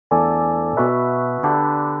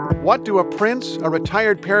What do a prince, a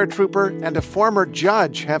retired paratrooper, and a former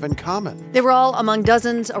judge have in common? They were all among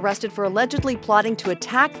dozens arrested for allegedly plotting to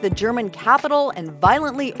attack the German capital and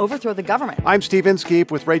violently overthrow the government. I'm Steve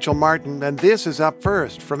Inskeep with Rachel Martin, and this is Up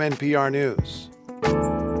First from NPR News.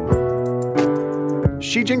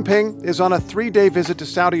 Xi Jinping is on a 3-day visit to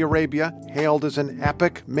Saudi Arabia, hailed as an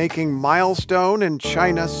epic-making milestone in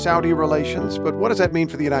China-Saudi relations. But what does that mean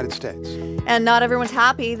for the United States? And not everyone's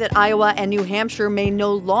happy that Iowa and New Hampshire may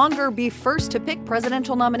no longer be first to pick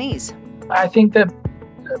presidential nominees. I think that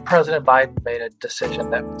President Biden made a decision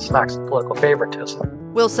that smacks of political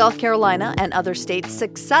favoritism. Will South Carolina and other states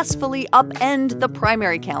successfully upend the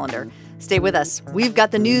primary calendar? Stay with us. We've got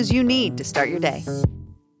the news you need to start your day.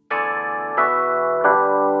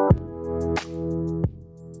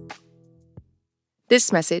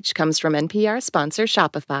 This message comes from NPR sponsor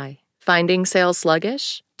Shopify. Finding sales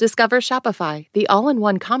sluggish? Discover Shopify, the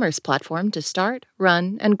all-in-one commerce platform to start,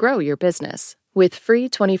 run, and grow your business. With free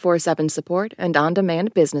 24/7 support and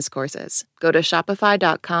on-demand business courses. Go to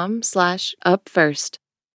shopify.com/upfirst.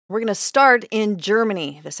 We're going to start in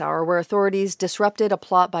Germany this hour, where authorities disrupted a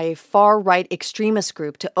plot by a far-right extremist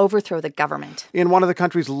group to overthrow the government. In one of the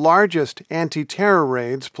country's largest anti-terror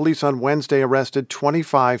raids, police on Wednesday arrested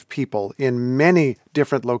 25 people in many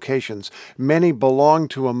different locations. Many belong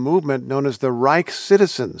to a movement known as the Reich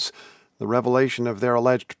Citizens. The revelation of their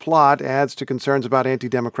alleged plot adds to concerns about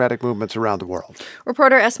anti-democratic movements around the world.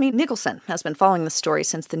 Reporter Esme Nicholson has been following the story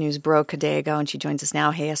since the news broke a day ago, and she joins us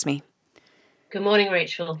now. Hey, Esme. Good morning,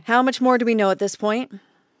 Rachel. How much more do we know at this point?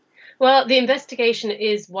 Well, the investigation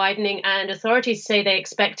is widening, and authorities say they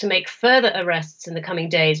expect to make further arrests in the coming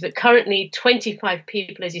days. But currently, 25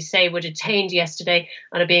 people, as you say, were detained yesterday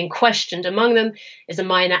and are being questioned. Among them is a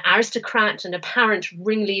minor aristocrat and apparent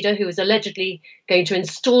ringleader who is allegedly going to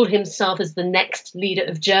install himself as the next leader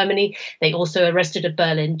of Germany. They also arrested a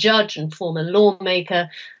Berlin judge and former lawmaker,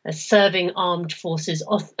 a serving armed forces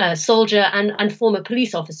soldier, and former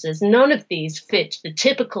police officers. None of these fit the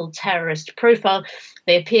typical terrorist profile.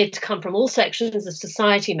 They appear to come from all sections of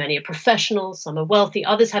society. Many are professionals, some are wealthy,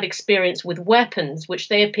 others have experience with weapons, which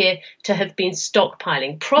they appear to have been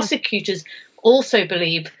stockpiling. Prosecutors also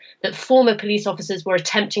believe that former police officers were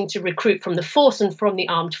attempting to recruit from the force and from the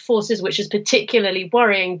armed forces, which is particularly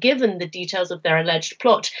worrying given the details of their alleged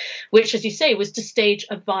plot, which, as you say, was to stage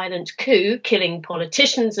a violent coup, killing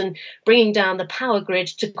politicians and bringing down the power grid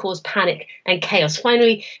to cause panic and chaos.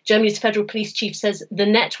 Finally, Germany's federal police chief says the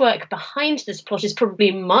network behind this plot is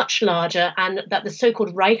probably much larger and that the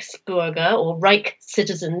so-called Reichsbürger or Reich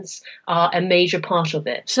citizens are a major part of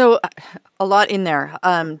it. So a lot in there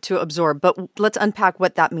to absorb, but let's unpack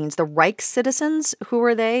what that means. The Reich citizens, who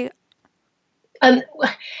are they?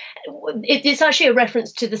 It's actually a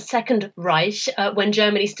reference to the Second Reich, when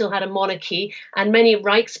Germany still had a monarchy, and many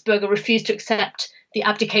Reichsbürger refused to accept the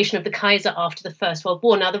abdication of the Kaiser after the First World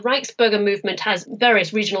War. Now, the Reichsbürger movement has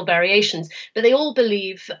various regional variations, but they all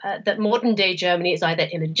believe that modern-day Germany is either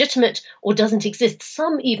illegitimate or doesn't exist.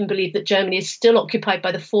 Some even believe that Germany is still occupied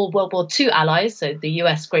by the 4 World War II allies, so the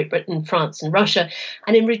US, Great Britain, France, and Russia.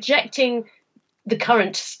 And in rejecting the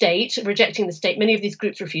current state, many of these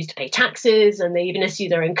groups refuse to pay taxes, and they even issue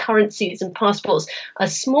their own currencies and passports. A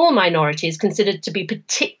small minority is considered to be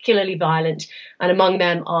particularly violent, and among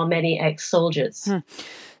them are many ex-soldiers.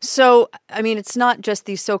 So, I mean, it's not just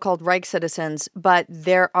these so-called Reich citizens, but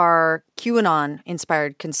there are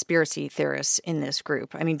QAnon-inspired conspiracy theorists in this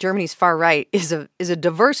group. I mean, Germany's far right is a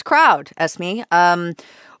diverse crowd, Esme.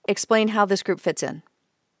 Explain how this group fits in.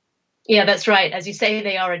 Yeah, that's right. As you say,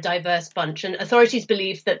 they are a diverse bunch, and authorities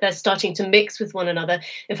believe that they're starting to mix with one another.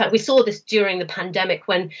 In fact, we saw this during the pandemic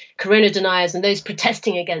when corona deniers and those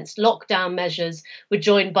protesting against lockdown measures were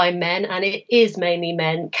joined by men, and it is mainly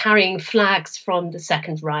men, carrying flags from the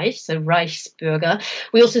Second Reich, so Reichsbürger.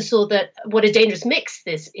 We also saw that what a dangerous mix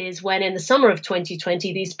this is when in the summer of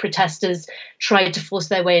 2020, these protesters tried to force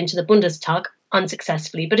their way into the Bundestag,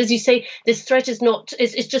 unsuccessfully. But as you say, this threat is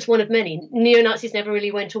just one of many. Neo-Nazis never really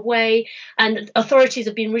went away, and authorities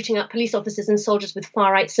have been rooting out police officers and soldiers with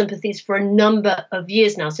far-right sympathies for a number of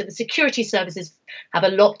years now. So the security services have a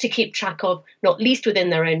lot to keep track of, not least within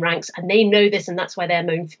their own ranks, and they know this, and that's why their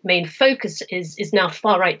main focus is now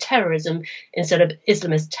far-right terrorism instead of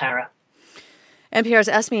Islamist terror. NPR's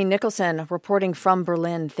Esme Nicholson reporting from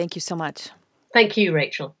Berlin. Thank you so much. Thank you,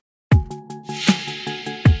 Rachel.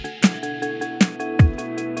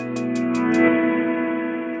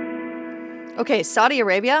 Okay, Saudi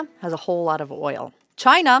Arabia has a whole lot of oil.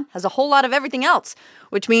 China has a whole lot of everything else,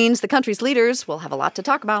 which means the country's leaders will have a lot to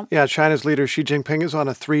talk about. Yeah, China's leader Xi Jinping is on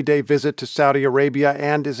a 3-day visit to Saudi Arabia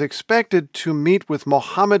and is expected to meet with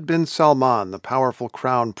Mohammed bin Salman, the powerful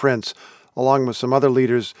crown prince, along with some other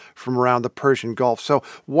leaders from around the Persian Gulf. So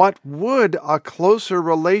what would a closer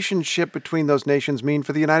relationship between those nations mean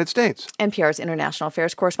for the United States? NPR's international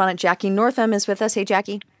affairs correspondent Jackie Northam is with us. Hey,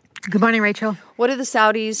 Jackie. Good morning, Rachel. What do the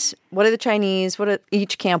Saudis, what do the Chinese, what do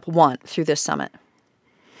each camp want through this summit?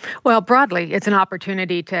 Well, broadly, it's an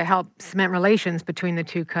opportunity to help cement relations between the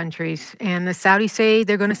two countries. And the Saudis say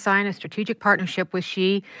they're going to sign a strategic partnership with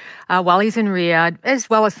Xi while he's in Riyadh, as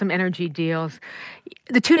well as some energy deals.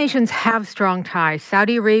 The two nations have strong ties.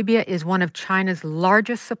 Saudi Arabia is one of China's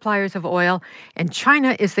largest suppliers of oil, and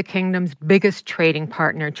China is the kingdom's biggest trading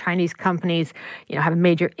partner. Chinese companies, have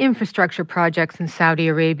major infrastructure projects in Saudi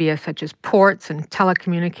Arabia, such as ports and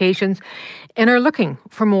telecommunications, and are looking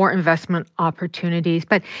for more investment opportunities.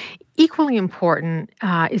 But equally important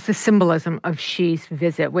is the symbolism of Xi's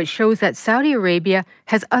visit, which shows that Saudi Arabia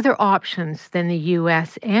has other options than the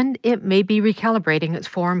U.S., and it may be recalibrating its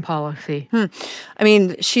foreign policy. I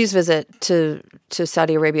mean, Xi's visit to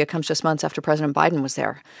Saudi Arabia comes just months after President Biden was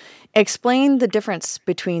there. Explain the difference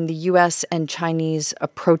between the U.S. and Chinese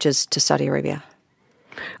approaches to Saudi Arabia.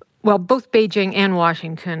 Well, both Beijing and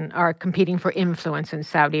Washington are competing for influence in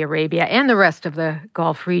Saudi Arabia and the rest of the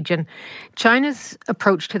Gulf region. China's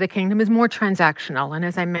approach to the kingdom is more transactional. And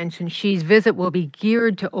as I mentioned, Xi's visit will be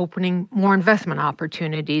geared to opening more investment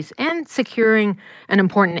opportunities and securing an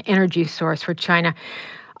important energy source for China.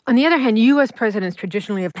 On the other hand, U.S. presidents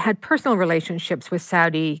traditionally have had personal relationships with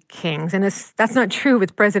Saudi kings, and that's not true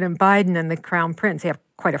with President Biden and the Crown Prince. They have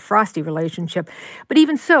quite a frosty relationship. But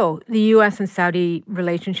even so, the U.S. and Saudi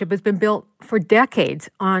relationship has been built for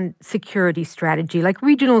decades on security strategy, like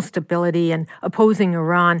regional stability and opposing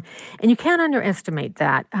Iran. And you can't underestimate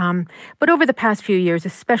that. But over the past few years,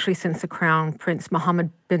 especially since the Crown Prince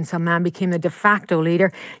Mohammed bin Salman became the de facto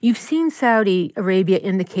leader, you've seen Saudi Arabia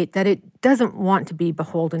indicate that it doesn't want to be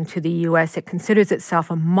beholden to the U.S. It considers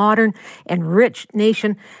itself a modern and rich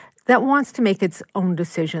nation that wants to make its own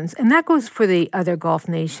decisions. And that goes for the other Gulf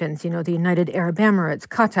nations, the United Arab Emirates,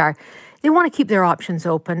 Qatar. They want to keep their options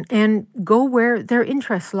open and go where their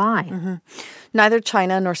interests lie. Mm-hmm. Neither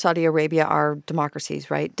China nor Saudi Arabia are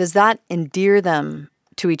democracies, right? Does that endear them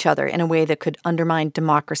to each other in a way that could undermine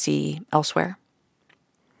democracy elsewhere?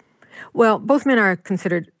 Well, both men are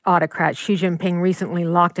considered autocrats. Xi Jinping recently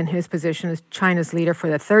locked in his position as China's leader for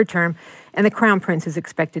the third term, and the Crown Prince is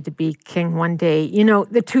expected to be king one day.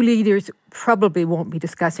 The two leaders probably won't be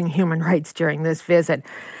discussing human rights during this visit.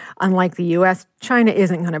 Unlike the U.S., China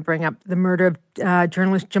isn't going to bring up the murder of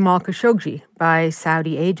journalist Jamal Khashoggi by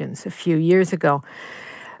Saudi agents a few years ago.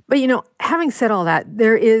 But, having said all that,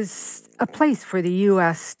 there is a place for the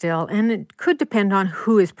U.S. still, and it could depend on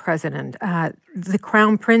who is president. The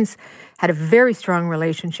Crown Prince had a very strong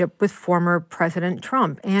relationship with former President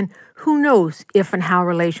Trump, and who knows if and how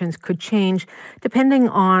relations could change depending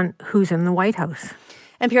on who's in the White House.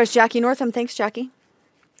 NPR's Jackie Northam. Thanks, Jackie.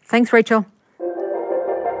 Thanks, Rachel.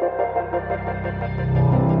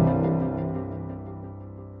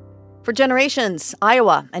 For generations,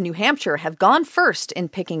 Iowa and New Hampshire have gone first in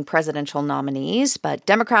picking presidential nominees, but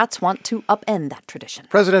Democrats want to upend that tradition.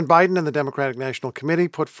 President Biden and the Democratic National Committee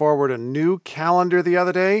put forward a new calendar the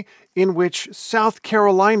other day in which South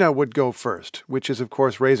Carolina would go first, which is, of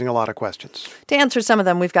course, raising a lot of questions. To answer some of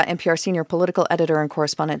them, we've got NPR senior political editor and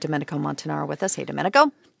correspondent Domenico Montanaro with us. Hey,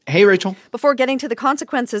 Domenico. Hey, Rachel. Before getting to the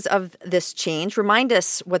consequences of this change, remind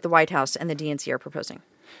us what the White House and the DNC are proposing.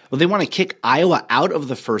 Well, they want to kick Iowa out of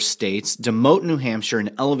the first states, demote New Hampshire,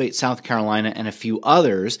 and elevate South Carolina and a few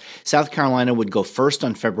others. South Carolina would go first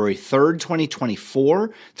on February 3rd,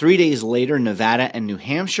 2024. 3 days later, Nevada and New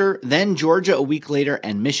Hampshire. Then Georgia a week later,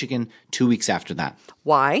 and Michigan 2 weeks after that.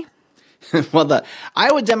 Why? Well, the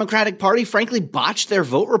Iowa Democratic Party, frankly, botched their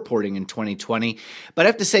vote reporting in 2020. But I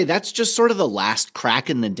have to say, that's just sort of the last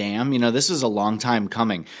crack in the dam. This is a long time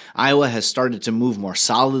coming. Iowa has started to move more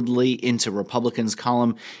solidly into Republicans'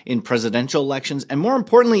 column in presidential elections. And more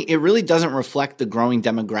importantly, it really doesn't reflect the growing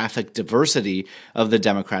demographic diversity of the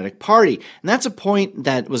Democratic Party. And that's a point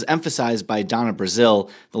that was emphasized by Donna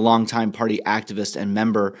Brazile, the longtime party activist and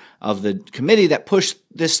member of the committee that pushed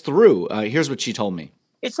this through. Here's what she told me.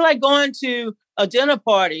 It's like going to a dinner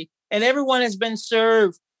party and everyone has been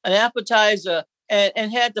served an appetizer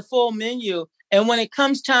and had the full menu. And when it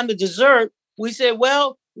comes time to dessert, we say,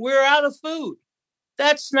 well, we're out of food.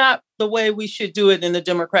 That's not the way we should do it in the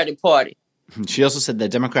Democratic Party. She also said that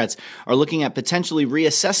Democrats are looking at potentially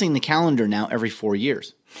reassessing the calendar now every 4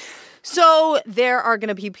 years. So there are going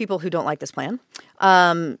to be people who don't like this plan.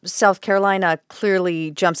 South Carolina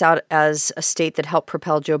clearly jumps out as a state that helped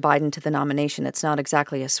propel Joe Biden to the nomination. It's not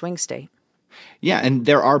exactly a swing state. Yeah, and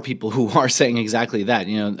there are people who are saying exactly that.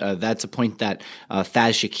 That's a point that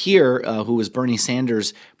Faz Shakir, who was Bernie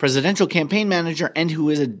Sanders' presidential campaign manager and who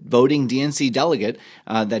is a voting DNC delegate,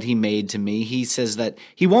 that he made to me. He says that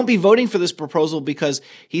he won't be voting for this proposal because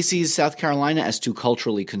he sees South Carolina as too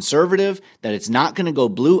culturally conservative, that it's not going to go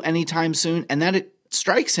blue anytime soon, and that it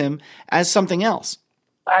strikes him as something else.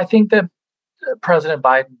 I think that President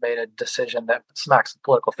Biden made a decision that smacks of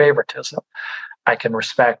political favoritism. I can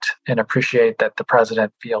respect and appreciate that the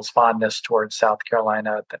president feels fondness towards South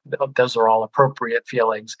Carolina. Those are all appropriate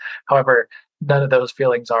feelings. However, none of those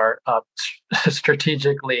feelings are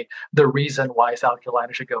strategically the reason why South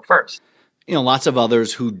Carolina should go first. Lots of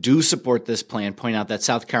others who do support this plan point out that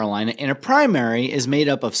South Carolina in a primary is made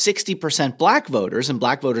up of 60% black voters, and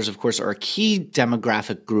black voters, of course, are a key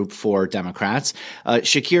demographic group for Democrats.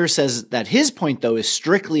 Shakir says that his point, though, is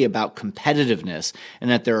strictly about competitiveness and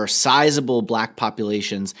that there are sizable black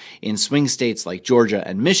populations in swing states like Georgia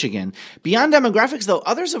and Michigan. Beyond demographics, though,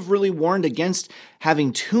 others have really warned against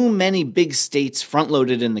having too many big states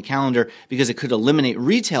front-loaded in the calendar because it could eliminate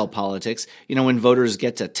retail politics, when voters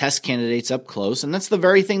get to test candidates up close. And that's the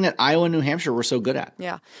very thing that Iowa and New Hampshire were so good at.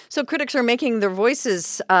 Yeah. So critics are making their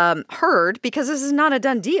voices heard because this is not a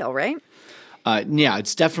done deal, right? Yeah,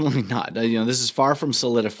 it's definitely not. This is far from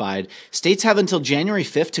solidified. States have until January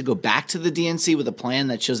 5th to go back to the DNC with a plan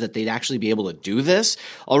that shows that they'd actually be able to do this.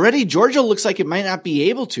 Already, Georgia looks like it might not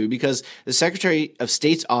be able to because the Secretary of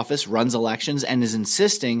State's office runs elections and is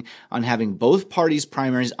insisting on having both parties'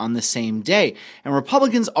 primaries on the same day. And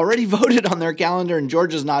Republicans already voted on their calendar, and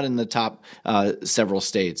Georgia's not in the top several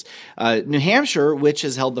states. New Hampshire, which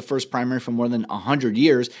has held the first primary for more than 100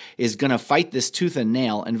 years, is going to fight this tooth and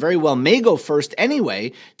nail and very well may go first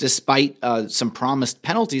anyway, despite some promised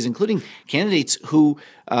penalties, including candidates who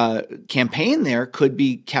campaign there could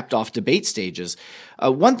be kept off debate stages.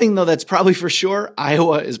 One thing, though, that's probably for sure,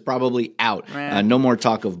 Iowa is probably out. No more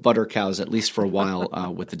talk of butter cows, at least for a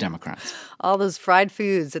while, with the Democrats. All those fried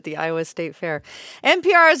foods at the Iowa State Fair.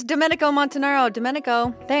 NPR's Domenico Montanaro.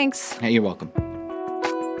 Domenico, thanks. Hey, you're welcome.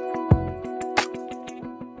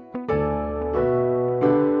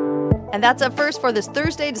 And that's Up First for this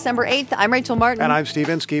Thursday, December 8th. I'm Rachel Martin. And I'm Steve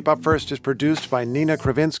Inskeep. Up First is produced by Nina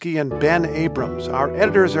Kravinsky and Ben Abrams. Our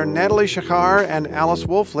editors are Natalie Shachar and Alice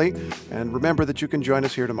Wolfley. And remember that you can join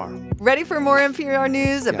us here tomorrow. Ready for more NPR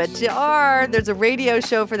news? I bet you are. There's a radio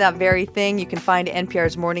show for that very thing. You can find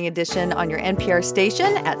NPR's Morning Edition on your NPR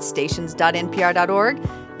station at stations.npr.org.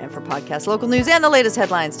 And for podcasts, local news, and the latest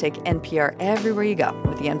headlines, take NPR everywhere you go.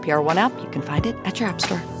 With the NPR One app, you can find it at your app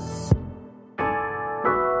store.